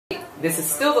This is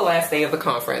still the last day of the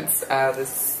conference.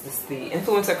 This is the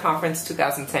Influencer Conference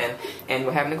 2010, and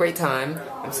we're having a great time.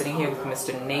 I'm sitting here with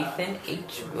Mr. Nathan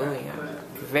H. Williams.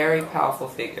 Very powerful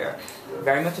figure,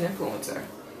 very much an influencer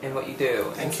in what you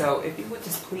do. And so if you would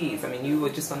just please, I mean, you were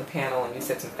just on the panel and you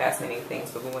said some fascinating things,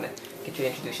 but we want to get you to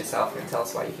introduce yourself and tell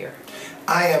us why you're here.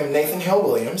 I am Nathan Hale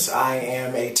Williams. I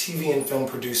am a TV and film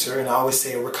producer, and I always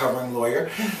say a recovering lawyer.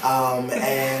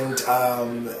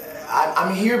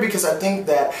 I'm here because I think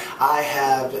that I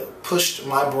have pushed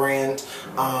my brand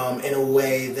in a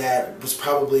way that was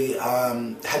probably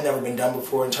had never been done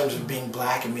before, in terms of being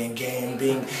black and being gay and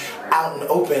being out and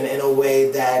open in a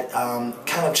way that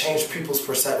kind of changing people's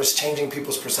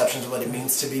perceptions of what it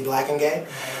means to be black and gay.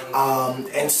 And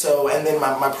then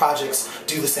my projects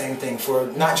do the same thing, for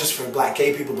not just for black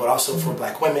gay people, but also for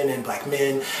black women and black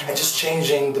men, and just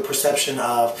changing the perception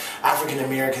of African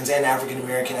Americans and African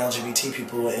American LGBT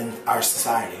people in our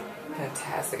society.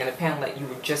 Fantastic. And the panel that you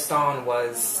were just on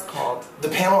was called? The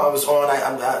panel I was on,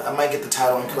 I might get the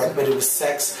title incorrect, but it was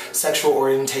Sex, Sexual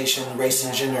Orientation, Race,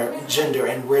 and Gender,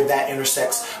 and where that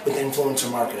intersects with influencer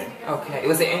marketing. Okay.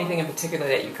 Was there anything in particular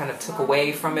that you kind of took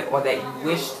away from it, or that you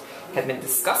wished had been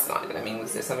discussed on it? I mean,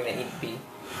 was there something that needed to be...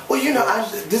 Well, you know,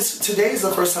 today is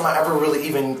the first time I ever really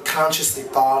even consciously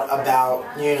thought about,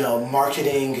 you know,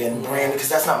 marketing and branding, because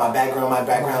that's not my background. My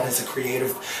background is a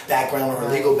creative background or a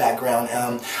legal background.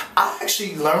 I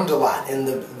actually learned a lot in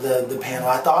the panel.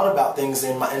 I thought about things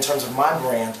in terms of my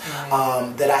brand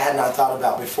that I had not thought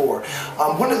about before.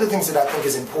 One of the things that I think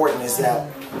is important is that,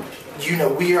 you know,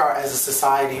 we are as a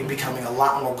society becoming a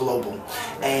lot more global,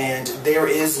 and there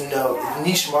is no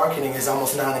niche marketing is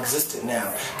almost non-existent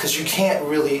now, because you can't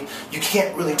really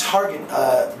target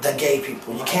the gay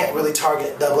people, you can't really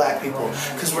target the black people,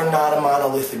 because we're not a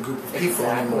monolithic group of people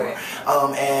anymore.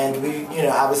 And you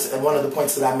know, one of the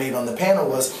points that I made on the panel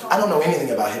was I don't know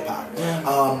anything about hip hop.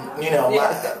 You know,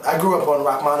 I grew up on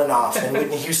Rachmaninoff and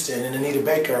Whitney Houston and Anita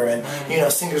Baker and you know,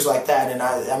 singers like that, and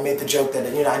I made the joke that,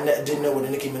 you know, I didn't know what a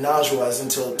Nicki Minaj was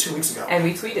until 2 weeks ago. And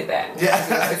we tweeted that. Yeah. It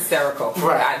was hysterical.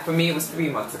 Right. For me, it was 3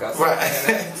 months ago. So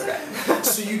right.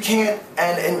 So you can't,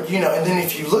 and you know, and then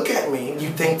if you look at me,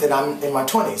 you think that I'm in my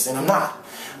 20s, and I'm not.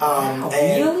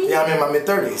 Really? Yeah, I'm in my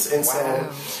mid-30s, and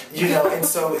so, you know, and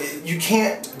so you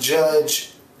can't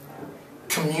judge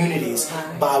communities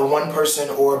by one person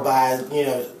or by, you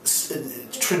know,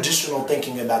 traditional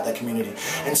thinking about that community.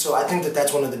 And so I think that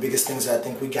that's one of the biggest things that I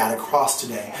think we got across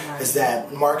today, is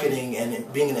that marketing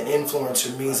and being an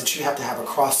influencer means that you have to have a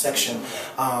cross-section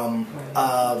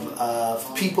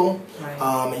of people,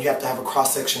 and you have to have a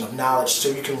cross-section of knowledge so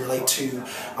you can relate to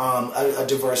a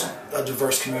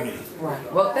diverse community.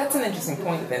 Right. Well, that's an interesting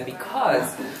point then,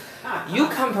 because you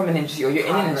come from an industry, or you're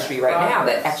in an industry right now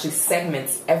that actually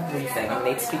segments everything. I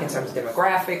mean, they speak in terms of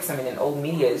demographics. I mean, in old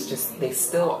media, it's just, they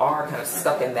still are kind of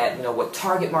stuck in that, you know, what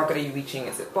target market are you reaching?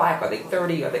 Is it black? Are they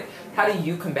 30? Are they... How do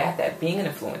you combat that? Being an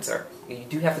influencer, you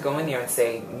do have to go in there and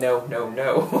say, no, no,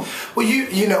 no. Well,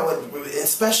 you know,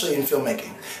 especially in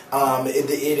filmmaking,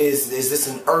 is this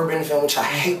an urban film, which I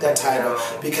hate that title,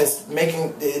 because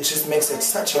it just makes it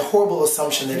such a horrible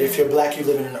assumption that if you're black, you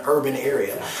live in an urban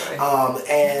area.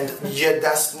 And yet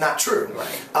that's not true.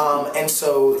 And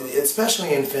so,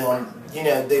 especially in film, you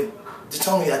know, they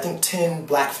told me, I think 10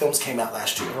 black films came out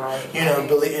last year, you know,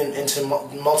 into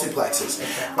multiplexes.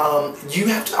 You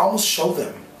have to almost show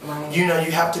them. You know,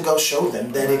 you have to go show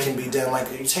them that it can be done. Like,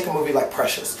 you take a movie like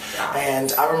Precious,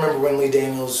 and I remember when Lee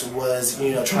Daniels was,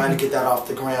 you know, trying to get that off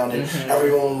the ground, and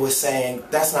everyone was saying,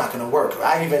 that's not going to work.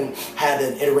 I even had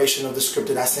an iteration of the script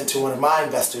that I sent to one of my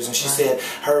investors, and she said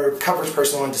her coverage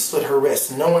person wanted to split her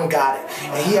wrist, and no one got it.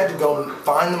 And he had to go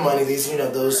find the money, you know,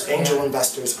 those angel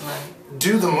investors,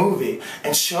 do the movie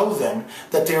and show them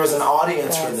that there is an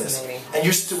audience for this,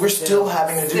 and we're still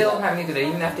having to do that. Still having to do that,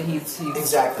 even after he's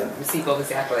received all these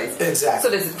accolades.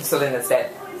 Exactly. So then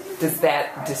does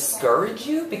that discourage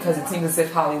you, because it seems as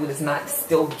if Hollywood is not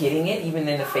still getting it, even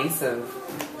in the face of,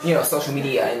 you know, social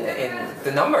media and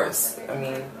the numbers? I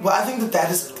mean, well, I think that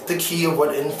is the key of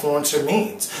what influencer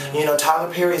means. You know,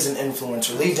 Tyler Perry is an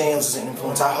influencer. Lee Daniels is an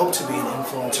influencer. I hope to be an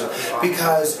influencer,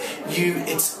 because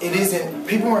it isn't.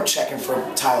 People weren't checking for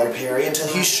Tyler Perry until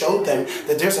he showed them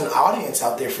that there's an audience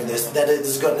out there for this, that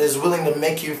is willing to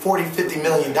make you $40–50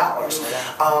 million.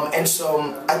 And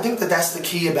so I think that that's the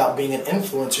key about being an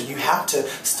influencer. You have to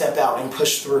step out and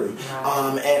push through,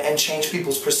 and change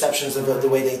people's perceptions of the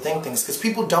way they think things, because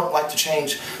people don't like to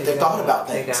change their thought about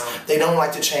things. They don't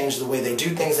like to change the way they do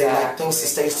things. They like things to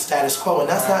stay status quo, and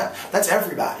that's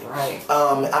everybody.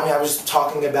 I mean, I was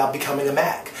talking about becoming a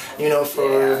Mac. You know,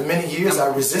 for many years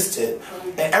I resisted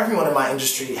and everyone in my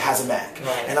industry has a Mac.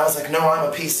 Right. And I was like, no, I'm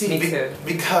a PC. Me too.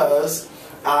 Because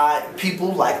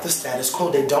people like the status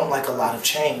quo. They don't like a lot of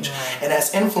change. Right. And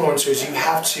as influencers, you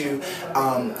have to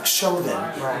show them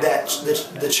right. that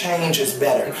the change is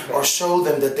better, or show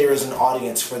them that there is an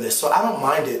audience for this. So I don't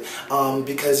mind it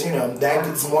because, you know, that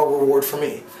gets more reward for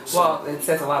me. So. Well, it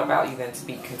says a lot about you then to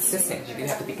be consistent. You do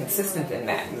have to be consistent in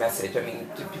that message. I mean,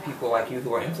 to people like you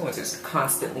who are influencers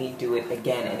constantly do it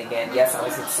again and again. Yes, I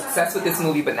was a success with this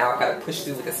movie, but now I've got to push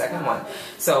through with the second one.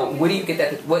 So where do you get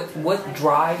that? What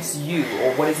drives you,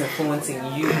 or what is influencing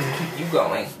you to keep you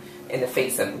going in the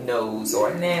face of no's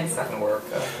or nah, it's not going to work?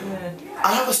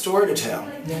 I have a story to tell.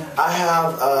 Yeah. I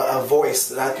have a voice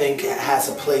that I think has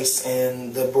a place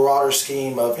in the broader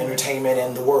scheme of entertainment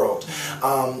in the world.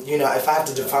 You know, if I had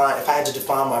to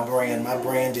define my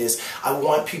brand is I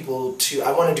want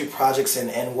to do projects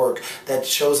and work that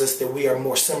shows us that we are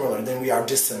more similar than we are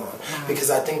dissimilar. Because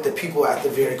I think that people at the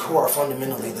very core are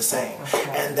fundamentally the same,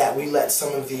 and that we let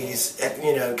some of these,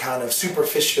 you know, kind of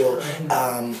superficial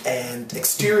and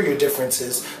exterior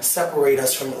differences separate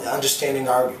us from understanding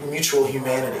our mutual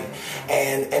humanity.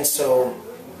 And so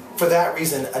for that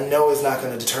reason, a no is not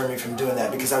going to deter me from doing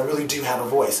that, because I really do have a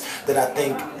voice that I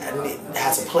think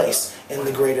has a place in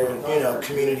the greater, you know,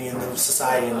 community and the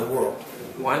society and the world.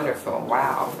 Wonderful.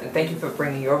 Wow. And thank you for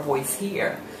bringing your voice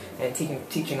here and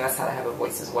teaching us how to have a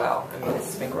voice as well. I mean, this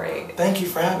has been great. Thank you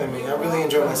for having me. I really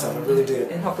enjoyed myself. I really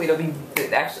did. And hopefully it'll be,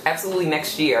 absolutely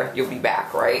next year, you'll be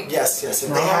back, right? Yes, yes.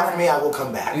 If they have me, I will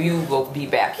come back. You will be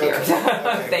back here.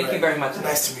 Okay, Thank you very much.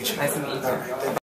 Nice to meet you. Nice to meet you. All right,